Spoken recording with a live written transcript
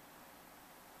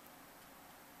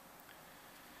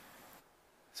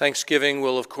Thanksgiving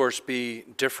will, of course, be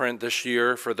different this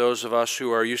year for those of us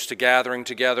who are used to gathering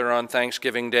together on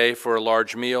Thanksgiving Day for a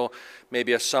large meal,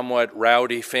 maybe a somewhat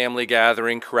rowdy family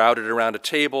gathering crowded around a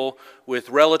table with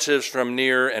relatives from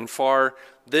near and far.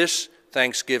 This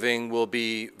Thanksgiving will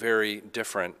be very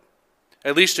different.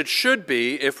 At least it should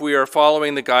be if we are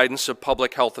following the guidance of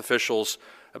public health officials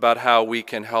about how we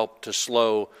can help to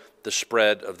slow the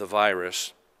spread of the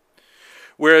virus.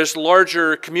 Whereas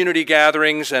larger community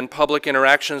gatherings and public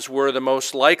interactions were the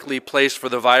most likely place for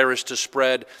the virus to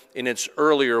spread in its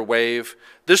earlier wave,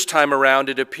 this time around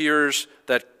it appears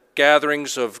that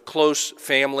gatherings of close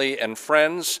family and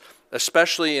friends,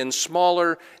 especially in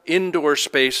smaller indoor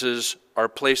spaces, are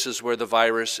places where the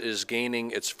virus is gaining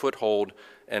its foothold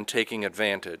and taking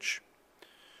advantage.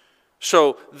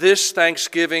 So this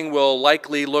Thanksgiving will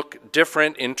likely look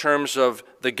different in terms of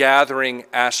the gathering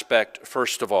aspect,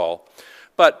 first of all.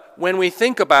 But when we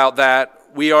think about that,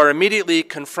 we are immediately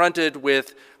confronted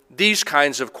with these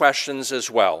kinds of questions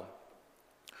as well.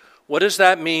 What does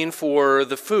that mean for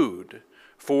the food,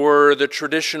 for the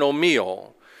traditional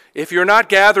meal? If you're not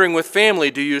gathering with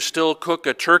family, do you still cook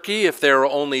a turkey if there are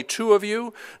only two of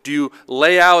you? Do you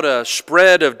lay out a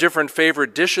spread of different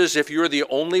favorite dishes if you're the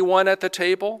only one at the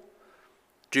table?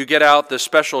 Do you get out the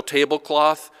special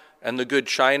tablecloth and the good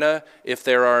china if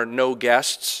there are no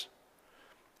guests?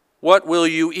 What will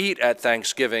you eat at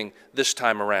Thanksgiving this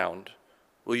time around?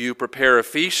 Will you prepare a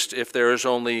feast if there is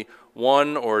only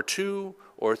one or two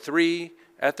or three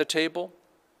at the table?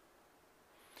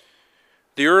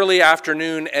 The early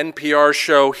afternoon NPR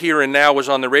show Here and Now was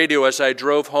on the radio as I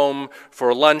drove home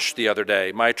for lunch the other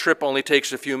day. My trip only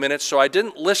takes a few minutes, so I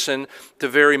didn't listen to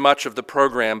very much of the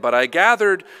program, but I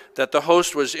gathered that the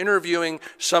host was interviewing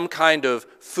some kind of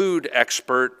food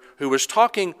expert who was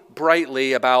talking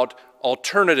brightly about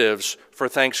alternatives for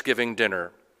Thanksgiving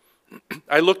dinner.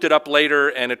 I looked it up later,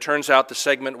 and it turns out the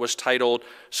segment was titled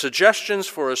Suggestions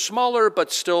for a Smaller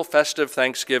but Still Festive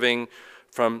Thanksgiving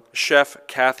from Chef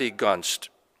Kathy Gunst.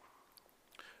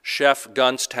 Chef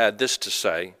Gunst had this to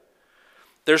say: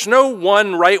 "There's no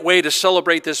one right way to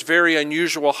celebrate this very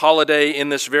unusual holiday in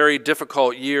this very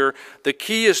difficult year. The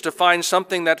key is to find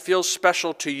something that feels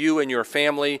special to you and your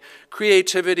family,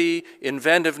 creativity,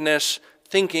 inventiveness,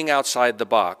 thinking outside the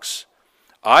box.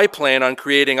 I plan on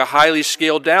creating a highly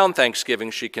scaled down Thanksgiving,"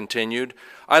 she continued.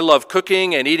 "I love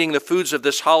cooking and eating the foods of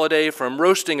this holiday, from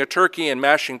roasting a turkey and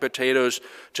mashing potatoes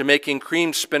to making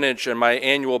creamed spinach and my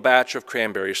annual batch of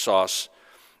cranberry sauce.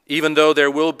 Even though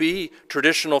there will be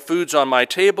traditional foods on my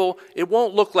table, it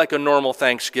won't look like a normal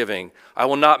Thanksgiving. I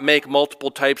will not make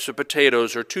multiple types of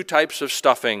potatoes or two types of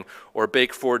stuffing or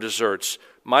bake 4 desserts.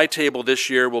 My table this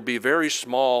year will be very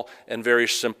small and very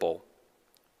simple."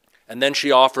 And then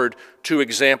she offered 2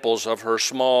 examples of her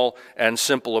small and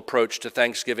simple approach to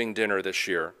Thanksgiving dinner this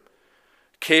year: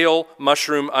 kale,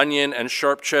 mushroom, onion, and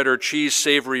sharp cheddar cheese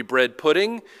savory bread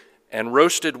pudding, and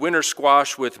roasted winter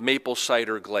squash with maple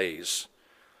cider glaze.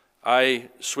 I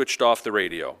switched off the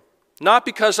radio. Not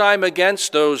because I'm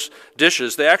against those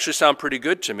dishes, they actually sound pretty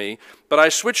good to me, but I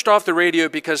switched off the radio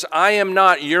because I am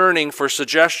not yearning for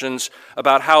suggestions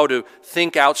about how to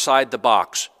think outside the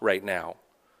box right now.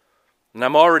 And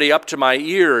I'm already up to my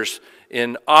ears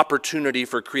in opportunity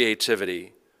for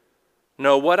creativity.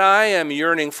 No, what I am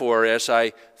yearning for as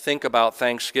I think about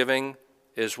Thanksgiving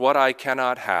is what I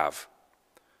cannot have: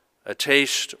 a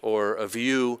taste or a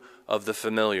view of the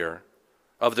familiar,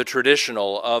 of the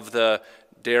traditional, of the,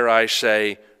 dare I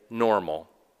say, normal.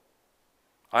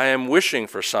 I am wishing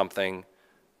for something,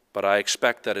 but I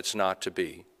expect that it's not to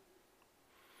be.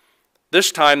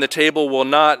 This time the table will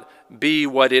not be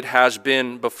what it has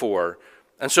been before.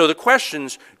 And so the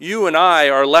questions you and I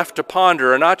are left to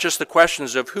ponder are not just the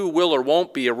questions of who will or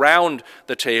won't be around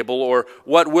the table or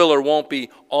what will or won't be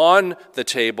on the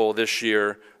table this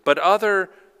year, but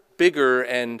other bigger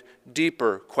and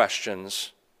deeper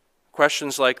questions.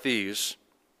 Questions like these: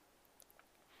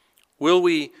 will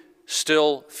we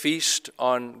still feast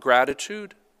on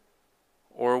gratitude,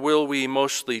 or will we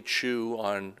mostly chew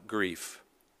on grief?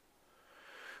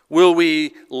 Will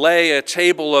we lay a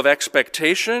table of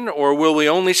expectation, or will we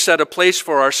only set a place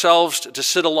for ourselves to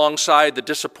sit alongside the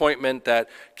disappointment that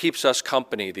keeps us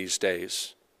company these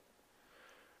days?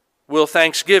 Will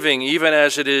Thanksgiving, even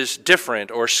as it is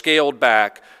different or scaled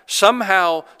back,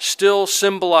 somehow still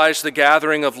symbolize the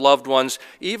gathering of loved ones,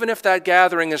 even if that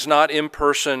gathering is not in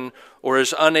person or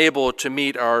is unable to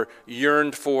meet our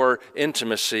yearned-for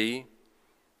intimacy?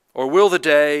 Or will the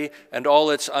day and all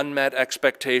its unmet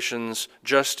expectations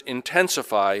just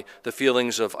intensify the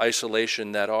feelings of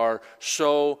isolation that are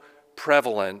so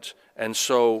prevalent and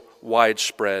so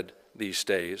widespread these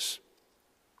days?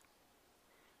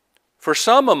 For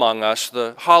some among us,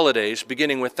 the holidays,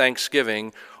 beginning with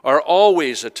Thanksgiving, are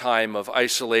always a time of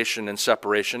isolation and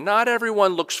separation. Not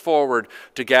everyone looks forward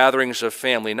to gatherings of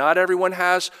family. Not everyone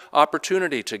has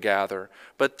opportunity to gather.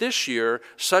 But this year,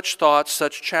 such thoughts,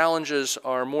 such challenges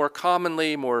are more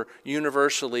commonly, more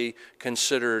universally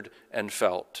considered and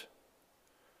felt.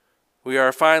 We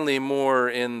are finally more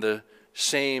in the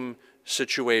same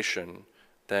situation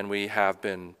than we have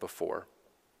been before.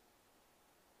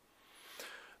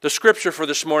 The scripture for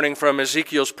this morning from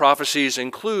Ezekiel's prophecies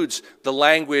includes the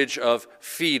language of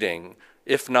feeding,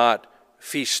 if not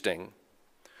feasting.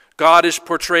 God is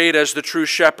portrayed as the true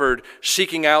shepherd,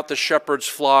 seeking out the shepherd's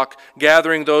flock,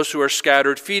 gathering those who are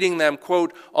scattered, feeding them,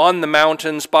 quote, on the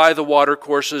mountains, by the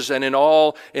watercourses, and in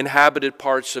all inhabited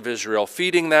parts of Israel,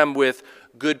 feeding them with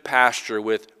good pasture,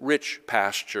 with rich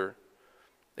pasture.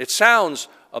 It sounds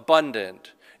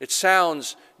abundant. It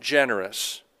sounds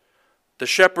generous. The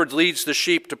shepherd leads the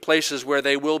sheep to places where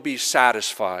they will be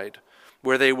satisfied,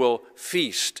 where they will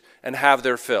feast and have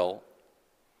their fill.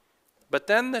 But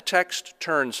then the text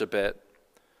turns a bit.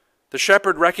 The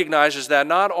shepherd recognizes that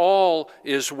not all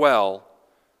is well,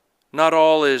 not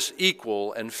all is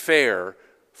equal and fair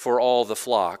for all the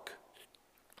flock.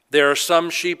 There are some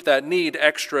sheep that need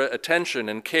extra attention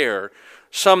and care,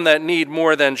 some that need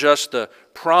more than just the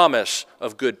promise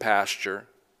of good pasture.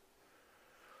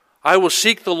 I will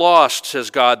seek the lost,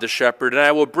 says God the shepherd, and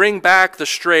I will bring back the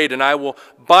strayed, and I will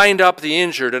bind up the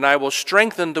injured, and I will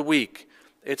strengthen the weak.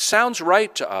 It sounds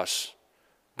right to us,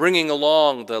 bringing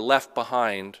along the left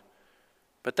behind.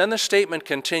 But then the statement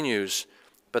continues,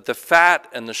 but the fat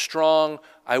and the strong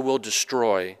I will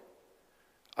destroy.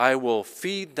 I will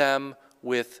feed them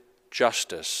with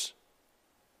justice.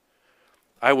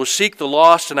 I will seek the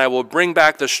lost, and I will bring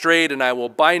back the strayed, and I will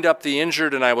bind up the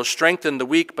injured, and I will strengthen the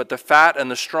weak, but the fat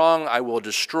and the strong I will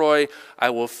destroy.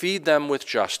 I will feed them with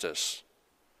justice.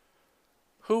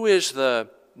 Who is the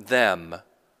them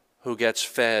who gets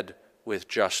fed with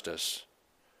justice?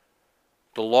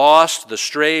 The lost, the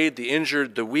strayed, the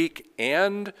injured, the weak,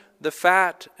 and the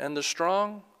fat and the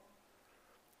strong?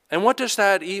 And what does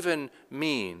that even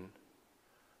mean?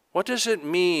 What does it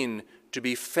mean to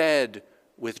be fed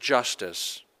with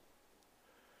justice?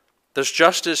 Does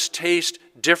justice taste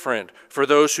different for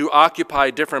those who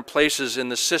occupy different places in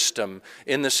the system,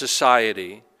 in the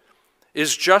society?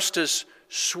 Is justice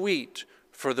sweet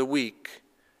for the weak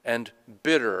and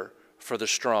bitter for the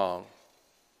strong?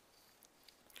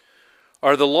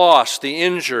 Are the lost, the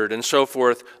injured, and so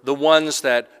forth, the ones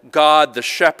that God, the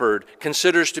shepherd,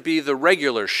 considers to be the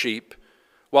regular sheep,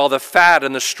 while the fat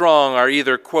and the strong are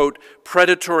either, quote,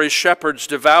 predatory shepherds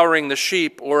devouring the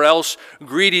sheep, or else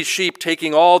greedy sheep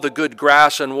taking all the good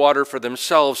grass and water for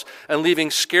themselves and leaving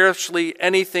scarcely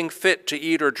anything fit to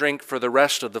eat or drink for the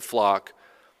rest of the flock,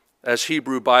 as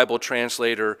Hebrew Bible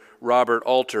translator Robert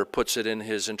Alter puts it in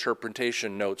his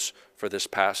interpretation notes for this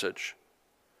passage?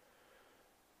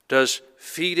 Does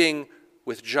feeding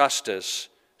with justice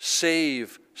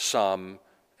save some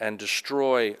and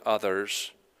destroy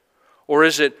others? Or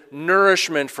is it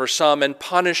nourishment for some and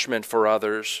punishment for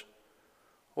others?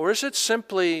 Or is it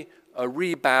simply a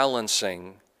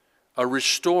rebalancing, a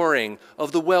restoring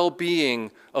of the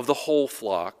well-being of the whole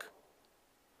flock?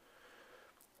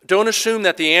 Don't assume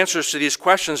that the answers to these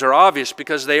questions are obvious,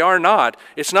 because they are not.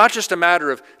 It's not just a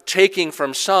matter of taking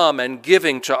from some and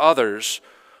giving to others,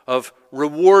 of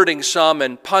rewarding some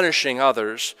and punishing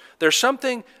others. There's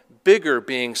something bigger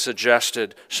being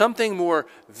suggested, something more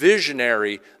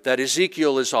visionary that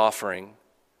Ezekiel is offering.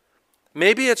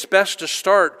 Maybe it's best to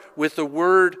start with the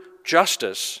word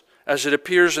justice as it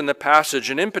appears in the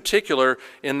passage, and in particular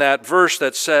in that verse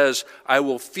that says, I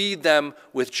will feed them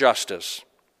with justice.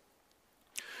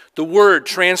 The word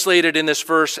translated in this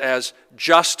verse as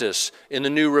justice in the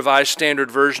New Revised Standard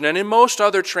Version and in most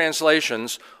other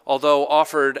translations, although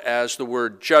offered as the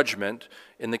word judgment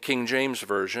in the King James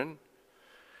Version,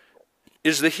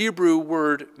 is the Hebrew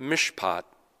word mishpat,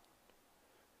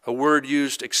 a word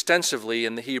used extensively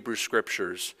in the Hebrew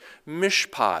Scriptures.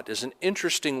 Mishpat is an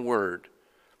interesting word,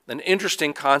 an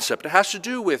interesting concept. It has to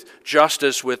do with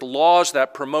justice, with laws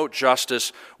that promote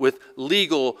justice, with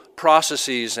legal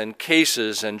processes and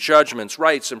cases and judgments,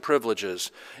 rights and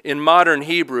privileges. In modern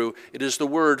Hebrew, it is the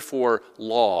word for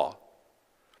law.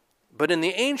 But in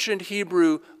the ancient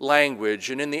Hebrew language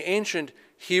and in the ancient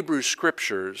Hebrew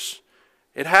Scriptures,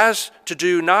 it has to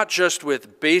do not just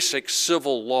with basic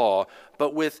civil law,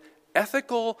 but with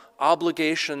ethical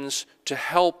obligations to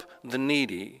help the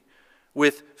needy,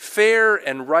 with fair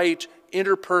and right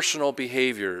interpersonal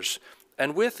behaviors,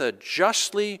 and with a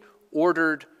justly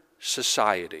ordered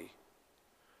society.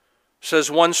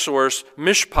 Says one source,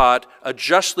 mishpat, a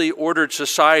justly ordered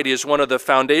society, is one of the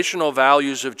foundational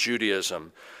values of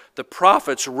Judaism. The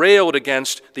prophets railed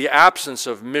against the absence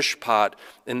of mishpat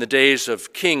in the days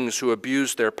of kings who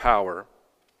abused their power.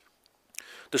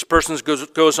 This person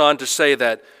goes on to say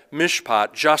that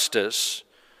mishpat, justice,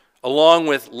 along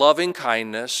with loving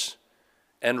kindness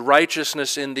and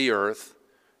righteousness in the earth,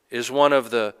 is one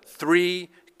of the three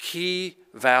key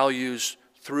values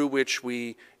through which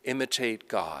we imitate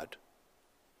God.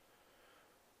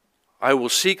 I will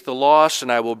seek the lost,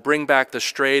 and I will bring back the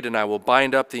strayed, and I will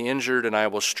bind up the injured, and I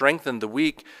will strengthen the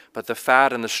weak, but the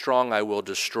fat and the strong I will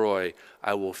destroy.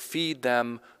 I will feed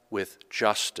them with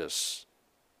justice.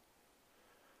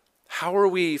 How are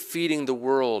we feeding the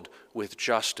world with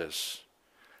justice?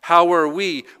 How are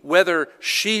we, whether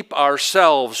sheep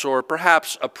ourselves or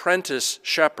perhaps apprentice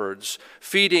shepherds,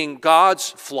 feeding God's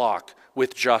flock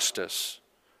with justice?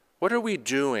 What are we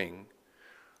doing?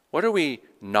 What are we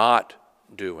not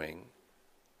doing?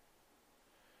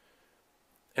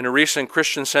 In a recent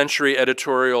Christian Century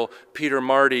editorial, Peter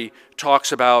Marty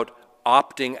talks about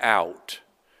opting out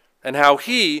and how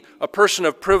he, a person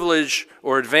of privilege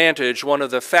or advantage, one of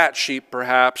the fat sheep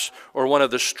perhaps, or one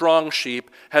of the strong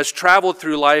sheep, has traveled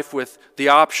through life with the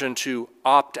option to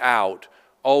opt out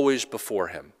always before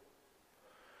him.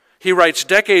 He writes,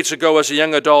 decades ago as a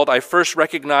young adult, I first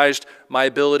recognized my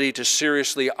ability to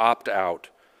seriously opt out.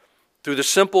 Through the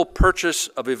simple purchase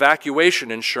of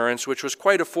evacuation insurance, which was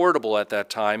quite affordable at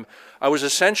that time, I was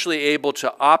essentially able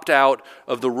to opt out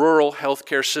of the rural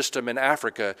healthcare system in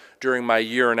Africa during my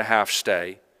 1.5-year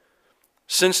stay.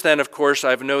 Since then, of course,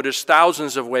 I've noticed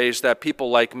thousands of ways that people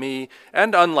like me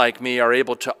and unlike me are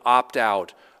able to opt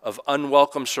out of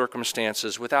unwelcome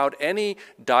circumstances without any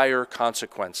dire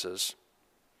consequences.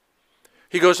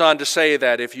 He goes on to say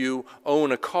that if you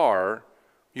own a car,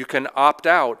 you can opt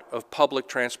out of public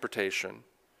transportation.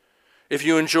 If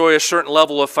you enjoy a certain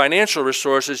level of financial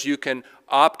resources, you can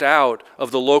opt out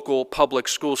of the local public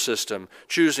school system,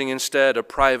 choosing instead a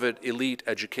private elite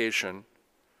education.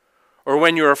 Or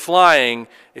when you are flying,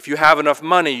 if you have enough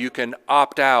money, you can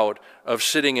opt out of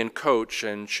sitting in coach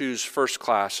and choose first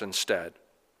class instead.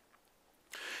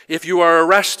 If you are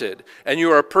arrested and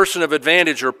you are a person of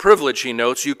advantage or privilege, he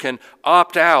notes, you can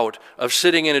opt out of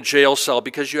sitting in a jail cell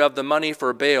because you have the money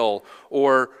for bail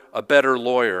or a better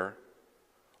lawyer.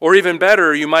 Or even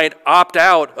better, you might opt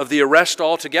out of the arrest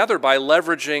altogether by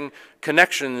leveraging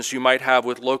connections you might have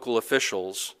with local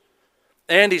officials.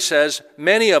 And he says,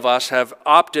 many of us have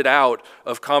opted out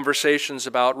of conversations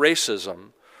about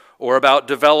racism or about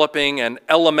developing an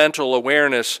elemental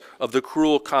awareness of the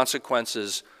cruel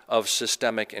consequences of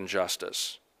systemic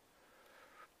injustice.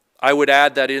 I would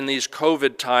add that in these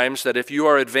COVID times, that if you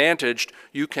are advantaged,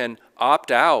 you can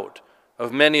opt out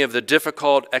of many of the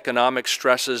difficult economic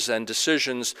stresses and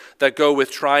decisions that go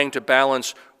with trying to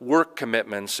balance work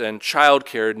commitments and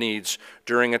childcare needs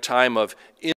during a time of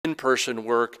in-person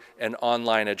work and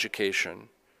online education,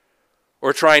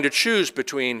 or trying to choose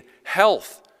between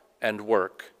health and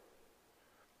work.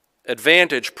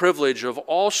 Advantage, privilege of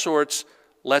all sorts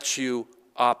lets you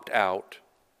opt out.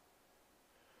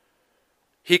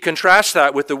 He contrasts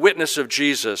that with the witness of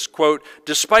Jesus, quote,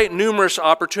 despite numerous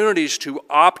opportunities to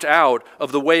opt out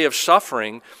of the way of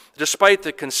suffering, despite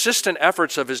the consistent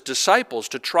efforts of his disciples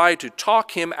to try to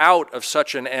talk him out of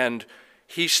such an end,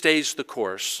 he stays the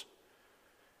course.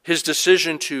 His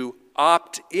decision to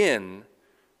opt in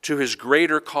to his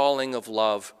greater calling of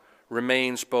love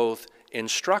remains both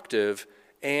instructive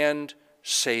and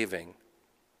saving.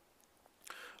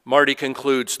 Marty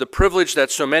concludes, the privilege that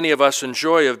so many of us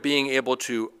enjoy of being able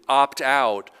to opt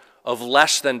out of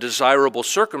less than desirable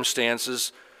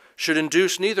circumstances should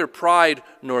induce neither pride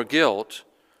nor guilt.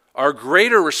 Our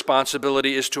greater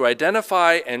responsibility is to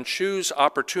identify and choose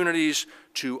opportunities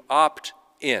to opt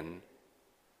in,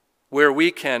 where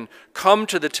we can come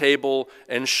to the table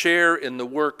and share in the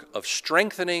work of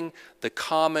strengthening the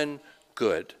common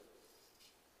good.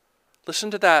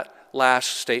 Listen to that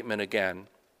last statement again.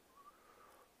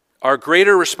 Our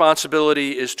greater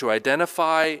responsibility is to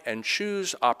identify and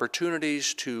choose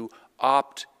opportunities to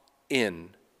opt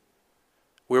in,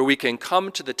 where we can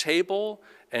come to the table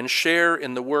and share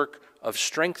in the work of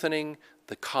strengthening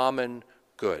the common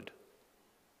good.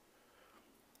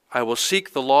 I will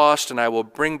seek the lost, and I will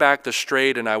bring back the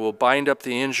strayed, and I will bind up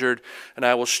the injured, and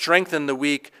I will strengthen the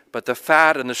weak, but the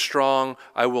fat and the strong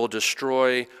I will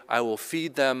destroy. I will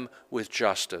feed them with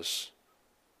justice.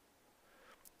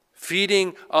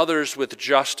 Feeding others with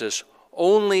justice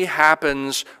only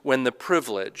happens when the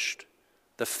privileged,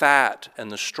 the fat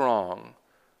and the strong,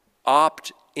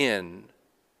 opt in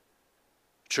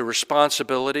to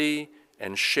responsibility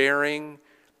and sharing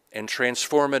and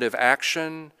transformative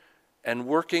action and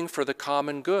working for the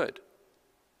common good.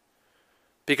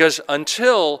 Because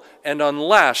until and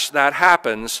unless that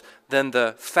happens, then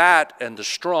the fat and the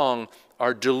strong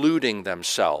are deluding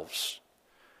themselves.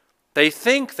 They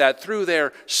think that through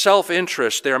their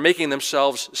self-interest, they are making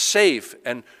themselves safe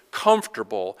and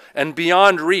comfortable and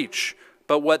beyond reach.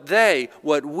 But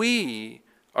what we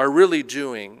are really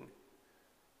doing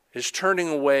is turning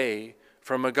away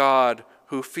from a God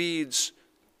who feeds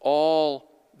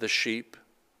all the sheep,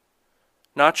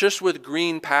 not just with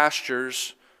green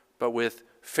pastures, but with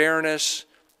fairness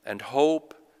and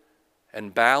hope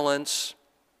and balance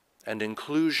and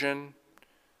inclusion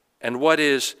and what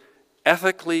is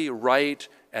ethically right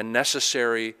and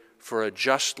necessary for a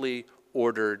justly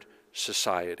ordered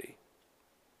society.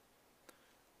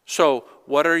 So,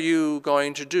 what are you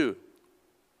going to do?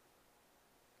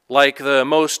 Like the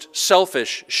most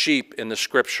selfish sheep in the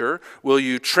Scripture, will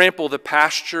you trample the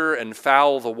pasture and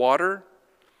foul the water?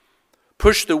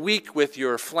 Push the weak with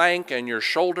your flank and your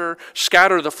shoulder,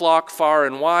 scatter the flock far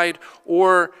and wide,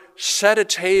 or set a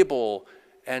table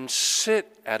and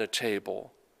sit at a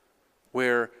table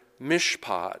where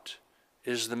mishpat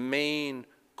is the main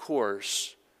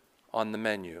course on the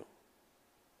menu.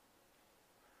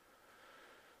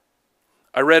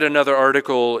 I read another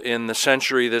article in The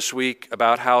Century this week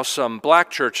about how some black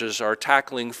churches are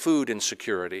tackling food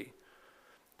insecurity.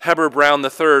 Heber Brown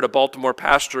III, a Baltimore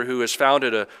pastor who has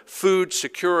founded a food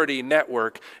security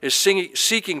network, is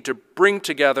seeking to bring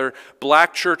together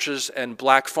black churches and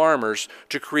black farmers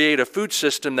to create a food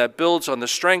system that builds on the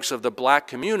strengths of the black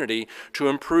community to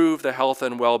improve the health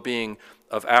and well-being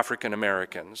of African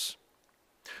Americans.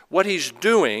 What he's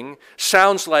doing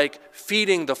sounds like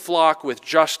feeding the flock with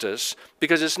justice,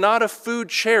 because it's not a food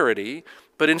charity,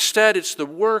 but instead it's the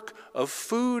work of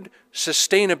food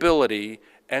sustainability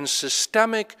and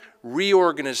systemic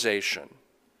reorganization,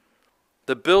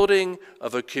 the building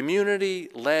of a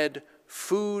community-led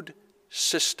food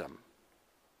system.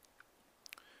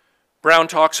 Brown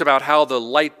talks about how the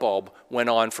light bulb went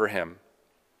on for him.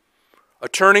 A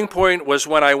turning point was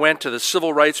when I went to the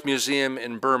Civil Rights Museum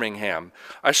in Birmingham.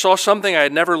 I saw something I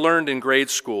had never learned in grade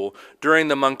school. During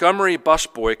the Montgomery bus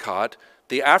boycott,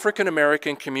 the African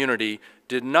American community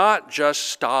did not just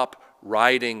stop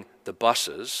riding the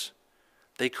buses.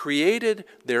 They created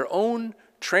their own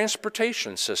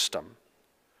transportation system.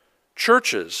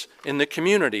 Churches in the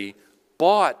community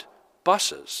bought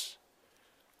buses.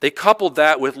 They coupled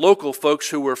that with local folks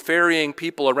who were ferrying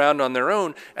people around on their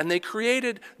own, and they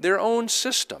created their own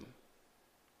system.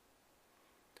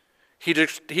 He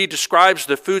describes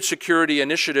the food security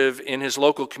initiative in his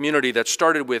local community that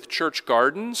started with church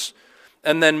gardens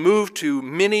and then moved to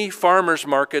mini farmers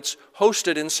markets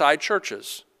hosted inside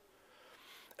churches.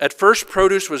 At first,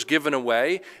 produce was given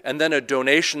away, and then a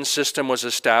donation system was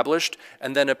established,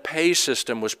 and then a pay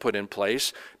system was put in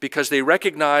place because they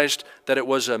recognized that it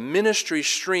was a ministry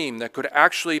stream that could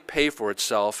actually pay for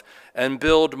itself and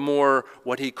build more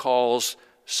what he calls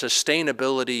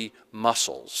sustainability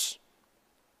muscles.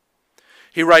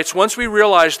 He writes, once we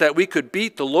realized that we could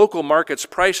beat the local market's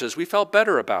prices, we felt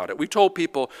better about it. We told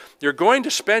people, you're going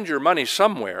to spend your money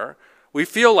somewhere. We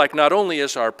feel like not only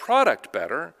is our product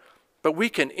better, but we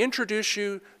can introduce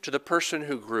you to the person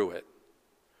who grew it.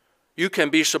 You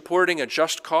can be supporting a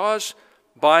just cause,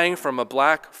 buying from a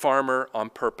black farmer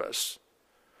on purpose.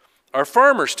 Our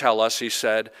farmers tell us, he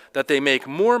said, that they make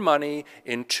more money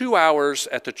in 2 hours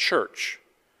at the church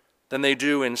than they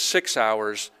do in 6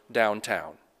 hours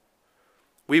downtown.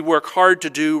 We work hard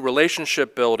to do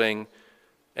relationship building,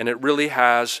 and it really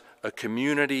has a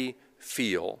community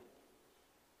feel.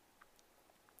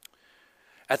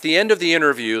 At the end of the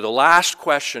interview, the last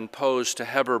question posed to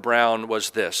Heber Brown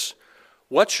was this: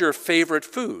 what's your favorite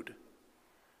food?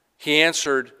 He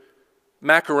answered,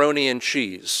 macaroni and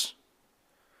cheese.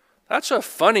 That's a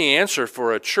funny answer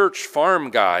for a church farm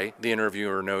guy, the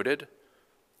interviewer noted.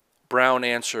 Brown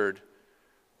answered,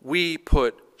 we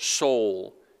put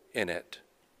soul in it.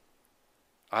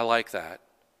 I like that.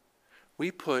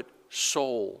 We put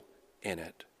soul in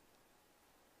it.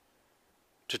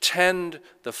 To tend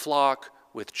the flock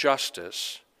with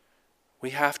justice, we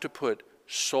have to put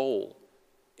soul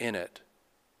in it.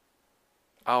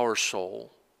 Our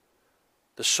soul.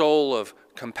 The soul of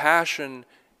compassion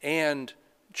and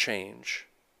change.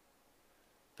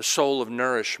 The soul of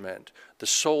nourishment. The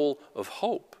soul of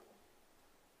hope.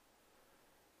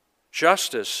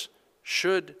 Justice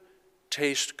should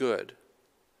taste good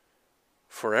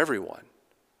for everyone.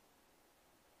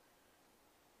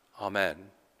 Amen.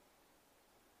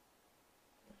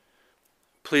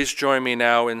 Please join me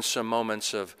now in some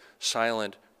moments of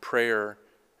silent prayer. prayer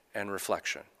and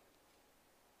reflection.